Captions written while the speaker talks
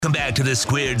Come back to the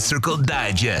Squared Circle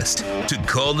Digest. To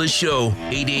call the show,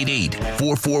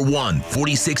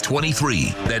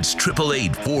 888-441-4623. That's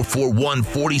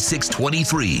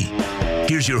 888-441-4623.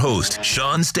 Here's your host,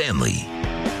 Sean Stanley.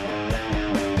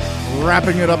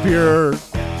 Wrapping it up here,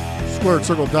 Squared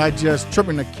Circle Digest,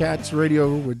 Chirping the Cats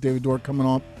radio with David Dwork coming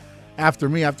on after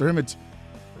me. After him, it's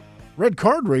Red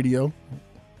Card Radio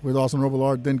with Austin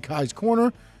Robillard, then Kai's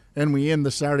Corner, and we end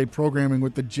the Saturday programming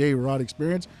with the J-Rod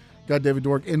Experience. Got David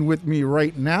Dwork in with me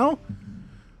right now.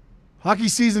 Hockey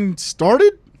season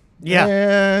started,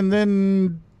 and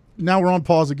then now we're on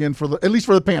pause again at least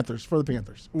for the Panthers.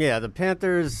 Yeah, the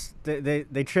Panthers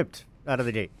they tripped out of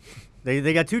the gate.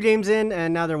 They got 2 games in,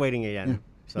 and now they're waiting again. Yeah.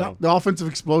 So now, the offensive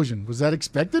explosion, was that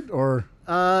expected or?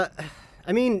 I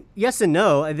mean, yes and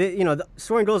no. The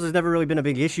scoring goals has never really been a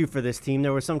big issue for this team.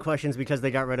 There were some questions because they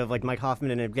got rid of like Mike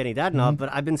Hoffman and Evgeny Dadonov, but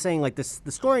I've been saying like the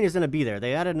scoring is going to be there.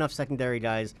 They added enough secondary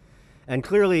guys. And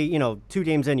clearly, 2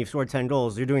 games in, you've scored 10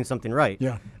 goals. You're doing something right.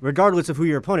 Yeah. Regardless of who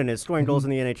your opponent is, scoring goals in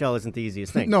the NHL isn't the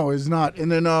easiest thing. No, it's not.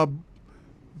 And then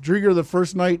Drieger the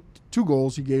first night, 2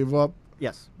 goals he gave up.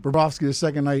 Yes. Bobrovsky the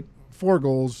second night, 4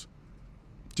 goals.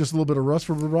 Just a little bit of rust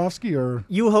for Bobrovsky, or?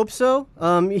 You hope so.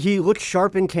 He looked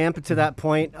sharp in camp to that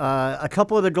point. A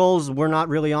couple of the goals were not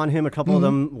really on him. A couple of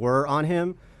them were on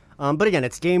him. But again,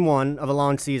 it's game 1 of a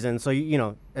long season. So,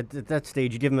 at that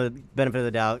stage, you give him the benefit of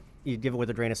the doubt. You give it with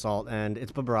a grain of salt, and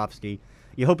it's Bobrovsky.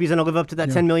 You hope he's going to live up to that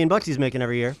 $10 million he's making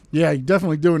every year. Yeah, you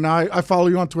definitely do. Now, I follow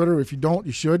you on Twitter. If you don't,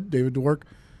 you should. David Dwork,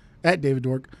 at David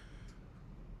Dwork.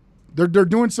 They're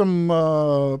doing some.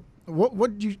 I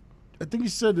think you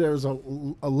said there was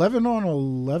 11 on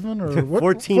 11 or what?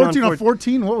 14 on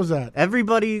 14. What was that?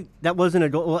 Everybody that wasn't a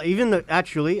goal. Well,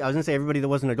 actually, I was going to say everybody that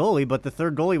wasn't a goalie, but the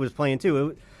third goalie was playing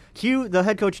too. Q, the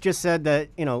head coach, just said that,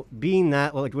 being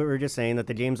that, like we were just saying, that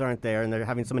the games aren't there and they're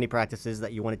having so many practices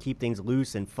that you want to keep things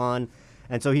loose and fun.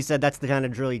 And so he said that's the kind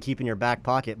of drill you keep in your back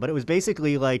pocket. But it was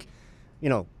basically like,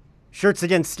 shirts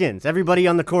against skins. Everybody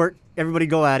on the court, everybody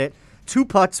go at it. 2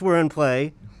 putts were in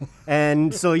play.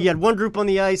 And so you had one group on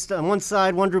the ice on one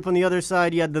side, one group on the other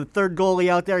side. You had the third goalie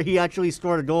out there. He actually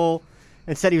scored a goal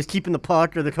and said he was keeping the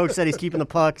puck, or the coach said he's keeping the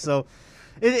puck. So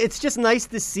it's just nice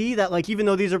to see that, like, even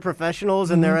though these are professionals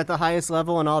and they're at the highest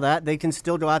level and all that, they can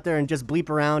still go out there and just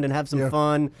bleep around and have some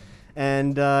fun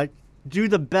and do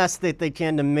the best that they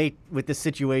can to make with the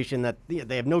situation that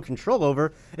they have no control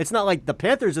over. It's not like the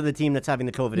Panthers are the team that's having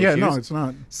the COVID issues. Yeah, no, it's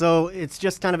not. So it's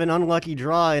just kind of an unlucky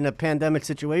draw in a pandemic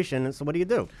situation. So what do you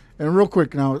do? And real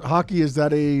quick now, hockey, is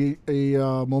that a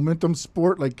momentum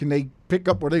sport? Like, can they pick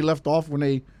up where they left off when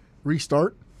they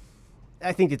restart?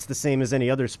 I think it's the same as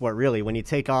any other sport, really. When you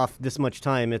take off this much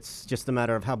time, it's just a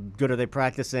matter of how good are they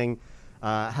practicing,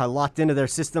 how locked into their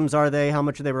systems are they, how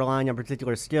much are they relying on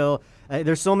particular skill.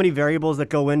 There's so many variables that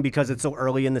go in because it's so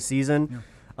early in the season.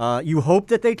 Yeah. You hope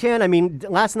that they can. I mean,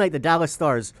 last night, the Dallas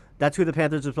Stars, that's who the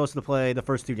Panthers are supposed to play the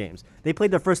first 2 games. They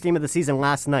played their first game of the season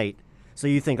last night. So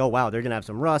you think, oh, wow, they're going to have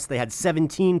some rust. They had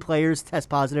 17 players test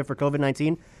positive for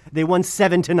COVID-19. They won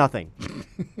 7-0.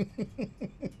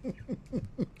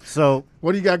 So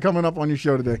what do you got coming up on your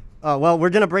show today? Well,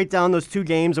 we're going to break down those 2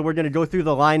 games, and we're going to go through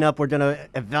the lineup. We're going to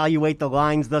evaluate the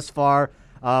lines thus far.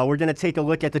 We're going to take a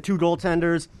look at the 2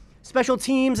 goaltenders. Special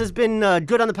teams has been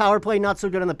good on the power play, not so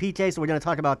good on the PK, so we're going to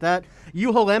talk about that.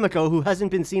 Juho Lammikko, who hasn't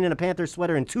been seen in a Panthers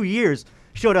sweater in 2 years,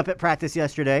 showed up at practice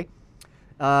yesterday.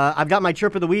 I've got my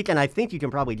chirp of the week, and I think you can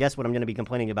probably guess what I'm going to be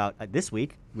complaining about this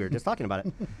week. We were just talking about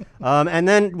it. And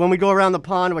then when we go around the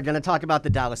pond, we're going to talk about the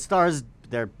Dallas Stars.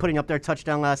 They're putting up their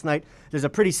touchdown last night. There's a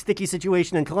pretty sticky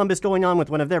situation in Columbus going on with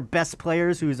one of their best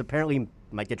players who's apparently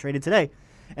might get traded today.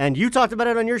 And you talked about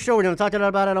it on your show. We're going to talk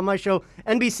about it on my show.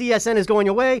 NBCSN is going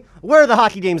away. Where are the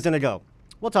hockey games going to go?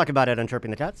 We'll talk about it on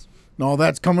Chirping the Cats. No,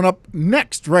 that's coming up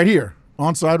next right here,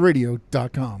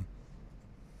 OnSideRadio.com.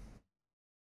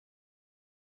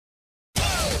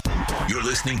 You're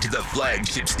listening to the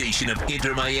flagship station of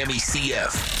Inter Miami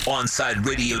CF,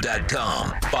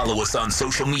 OnSideRadio.com. Follow us on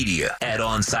social media at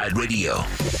OnSide Radio.